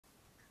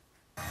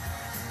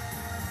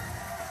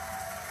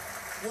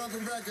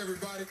Welcome back,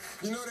 everybody.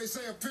 You know, they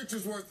say a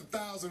picture's worth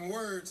 1,000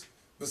 words,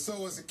 but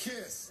so is a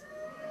kiss.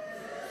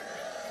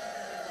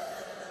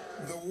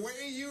 The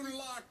way you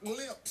lock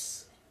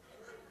lips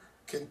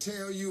can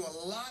tell you a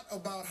lot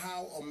about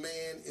how a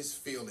man is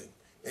feeling.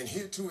 And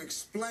here to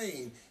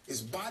explain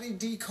is body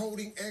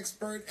decoding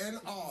expert and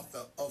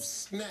author of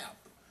Snap.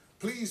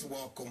 Please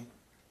welcome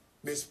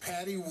Miss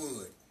Patti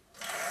Wood.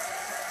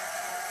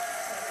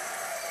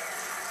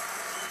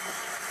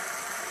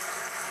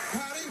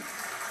 Patti,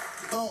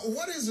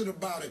 what is it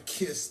about a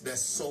kiss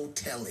that's so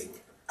telling?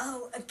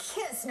 Oh, a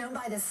kiss, known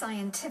by the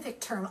scientific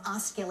term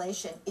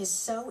osculation, is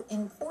so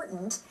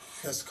important.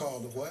 That's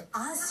called a what?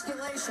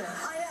 Osculation.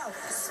 I know.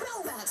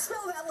 Spell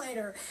that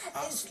later.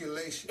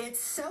 Osculation.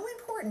 It's so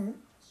important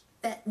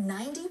that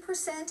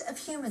 90% of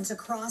humans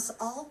across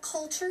all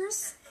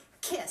cultures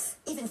kiss,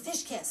 even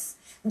fish kiss.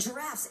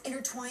 Giraffes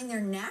intertwine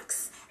their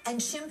necks, and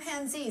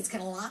chimpanzees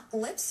can lock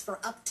lips for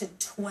up to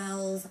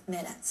 12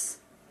 minutes.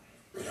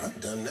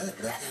 I've done that.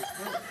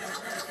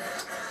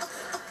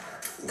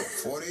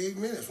 48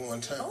 minutes one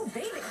time. Oh,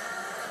 baby.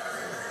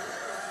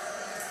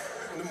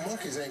 The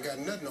monkeys ain't got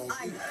nothing on me.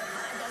 I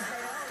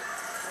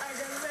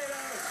guess they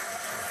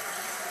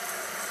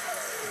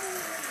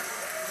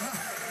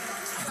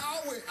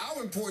don't.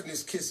 How important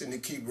is kissing to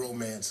keep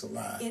romance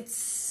alive? It's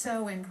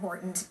so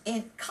important.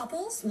 In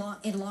couples,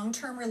 in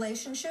long-term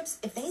relationships,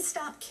 if they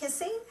stop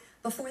kissing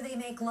before they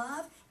make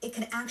love, it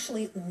can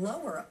actually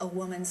lower a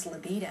woman's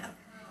libido.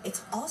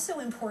 It's also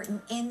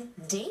important in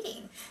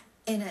dating.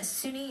 In a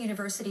SUNY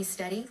University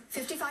study,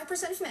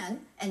 55% of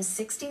men and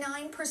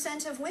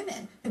 69% of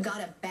women who got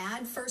a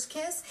bad first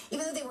kiss,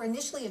 even though they were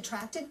initially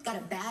attracted, got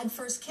a bad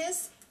first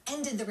kiss,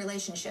 ended the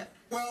relationship.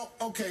 Well,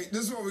 okay,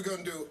 this is what we're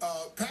going to do.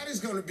 Patty's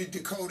going to be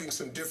decoding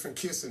some different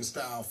kissing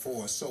style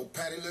for us. So,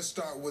 Patti, let's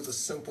start with a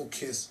simple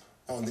kiss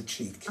on the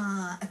cheek.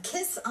 A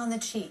kiss on the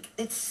cheek.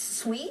 It's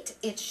sweet,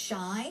 it's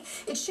shy.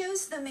 It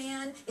shows the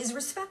man is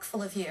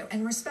respectful of you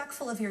and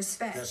respectful of your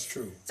space. That's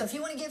true. So if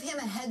you want to give him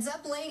a heads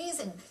up, ladies,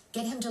 and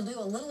get him to do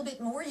a little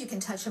bit more, you can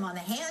touch him on the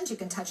hand, you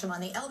can touch him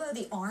on the elbow,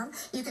 the arm.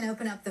 You can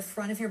open up the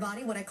front of your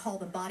body, what I call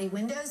the body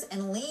windows,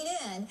 and lean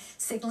in,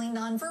 signaling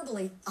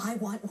non-verbally, I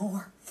want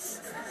more.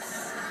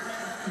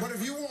 But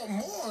if you want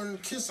more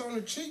and kiss on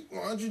the cheek,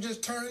 why don't you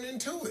just turn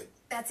into it?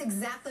 That's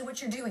exactly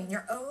what you're doing.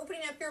 You're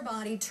opening up your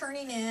body,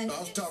 turning in. I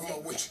was talking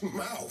about with your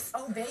mouth.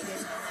 Oh, baby.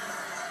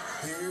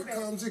 Here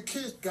comes a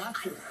kiss.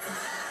 Gotcha. Yep,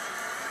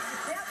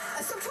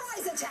 a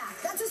surprise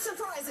attack. That's a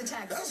surprise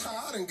attack. That's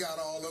how I done got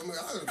all of them.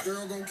 I was a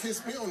girl gonna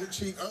kiss me on the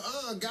cheek.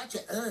 Gotcha.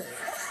 All right.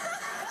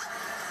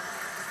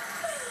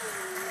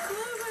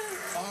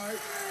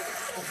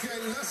 Okay,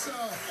 let's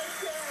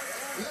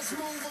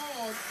move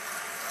on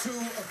to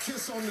a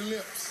kiss on the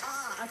lips.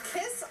 A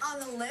kiss on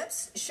the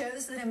lips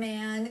shows that a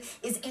man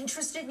is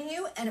interested in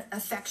you and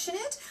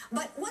affectionate,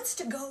 but wants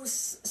to go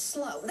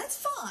slow. That's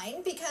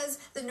fine, because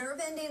the nerve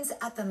endings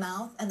at the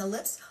mouth and the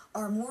lips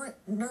are more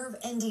nerve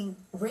ending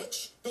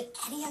rich than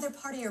any other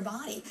part of your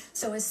body.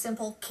 So a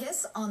simple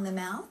kiss on the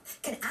mouth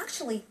can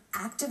actually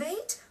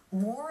activate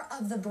more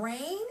of the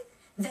brain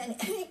than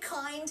any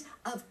kind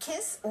of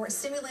kiss or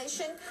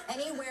stimulation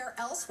anywhere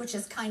else, which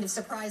is kind of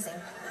surprising.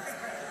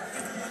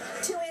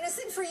 Too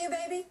innocent for you,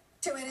 baby?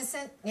 Too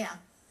innocent? Yeah.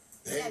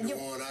 Ain't the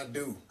one I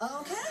do.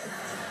 Okay.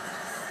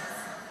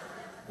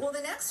 Well,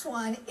 the next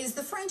one is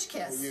the French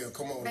kiss. Oh, yeah,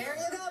 come on. There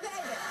you go, baby.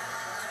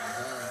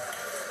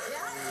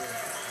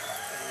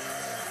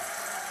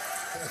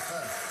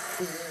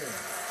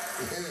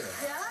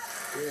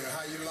 Yeah,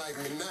 how you like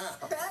me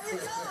now? There you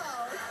go.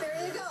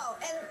 There you go.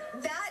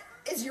 And that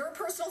is your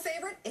personal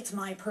favorite. It's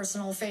my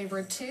personal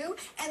favorite, too.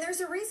 And there's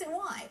a reason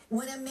why.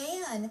 When a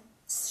man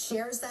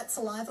shares that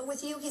saliva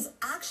with you, he's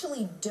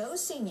actually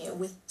dosing you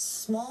with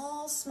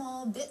small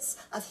bits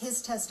of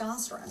his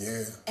testosterone.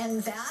 Yeah.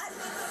 And that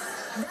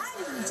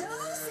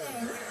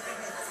dosing...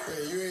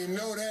 Yeah, you ain't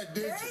know that,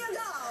 did you? There you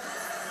go.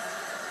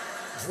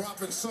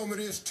 Dropping some of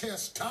this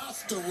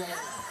testosterone.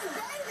 Oh,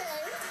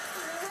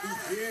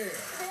 baby. Yeah.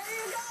 There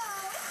you go.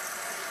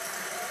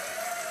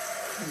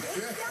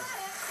 You got it.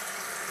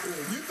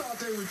 Yeah, you thought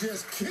they were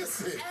just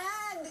kissing.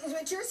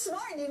 But you're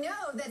smart. You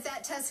know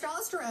that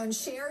testosterone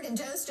shared and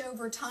dosed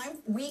over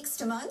time, weeks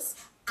to months,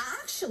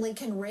 actually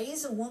can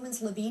raise a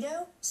woman's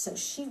libido, so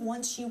she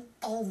wants you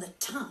all the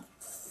time.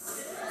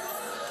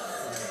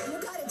 You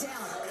got it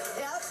down.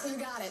 Yep, you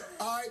got it.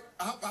 All right,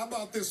 how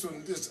about this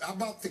one? How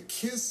about the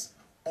kiss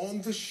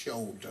on the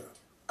shoulder?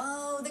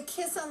 Oh, the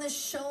kiss on the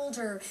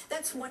shoulder.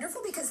 That's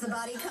wonderful because the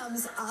body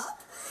comes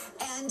up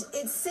and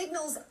it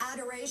signals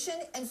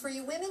adoration. And for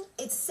you women,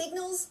 it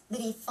signals that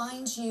he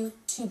finds you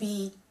to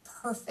be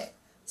perfect.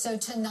 So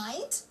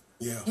tonight,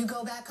 you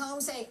go back home,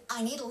 say,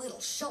 I need a little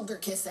shoulder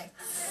kissing.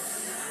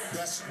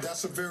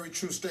 That's a very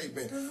true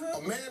statement.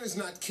 A man is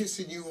not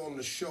kissing you on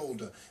the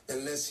shoulder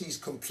unless he's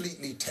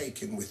completely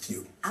taken with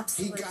you.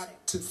 Absolutely. He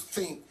got to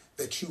think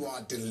that you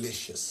are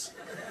delicious.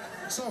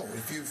 So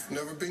if you've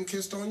never been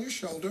kissed on your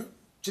shoulder,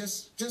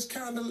 just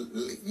kind of,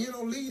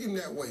 lead him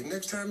that way.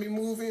 Next time he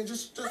move in,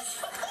 just... Do it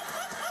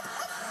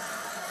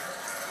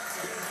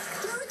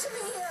to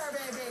me here,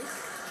 baby.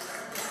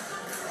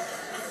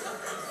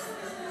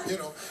 you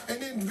know.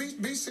 And then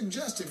be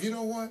suggestive. You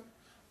know what?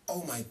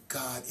 Oh, my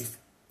God,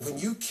 when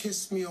you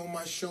kiss me on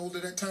my shoulder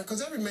that time,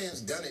 because every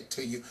man's done it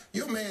to you.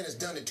 Your man has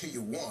done it to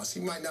you once. He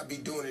might not be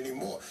doing it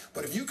anymore.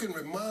 But if you can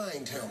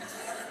remind him,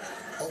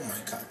 oh,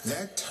 my God,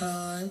 that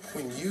time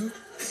when you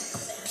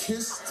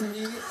kissed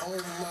me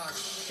on my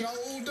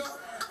shoulder,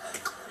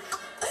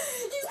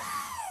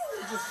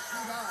 just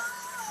shoot out.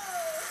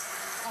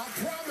 I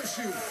promise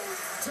you,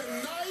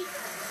 tonight,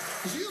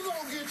 you're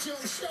going to get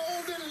your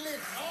shoulder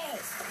licked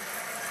off.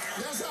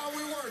 That's how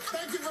we work.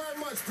 Thank you very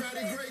much,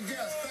 Patti. Great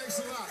guest. Thanks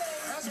a lot.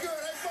 That's good.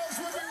 Hey, folks,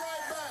 we'll be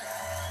right back.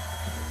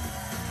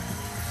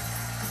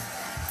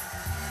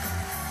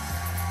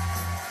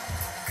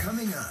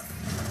 Coming up,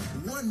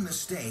 one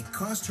mistake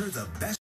cost her the best.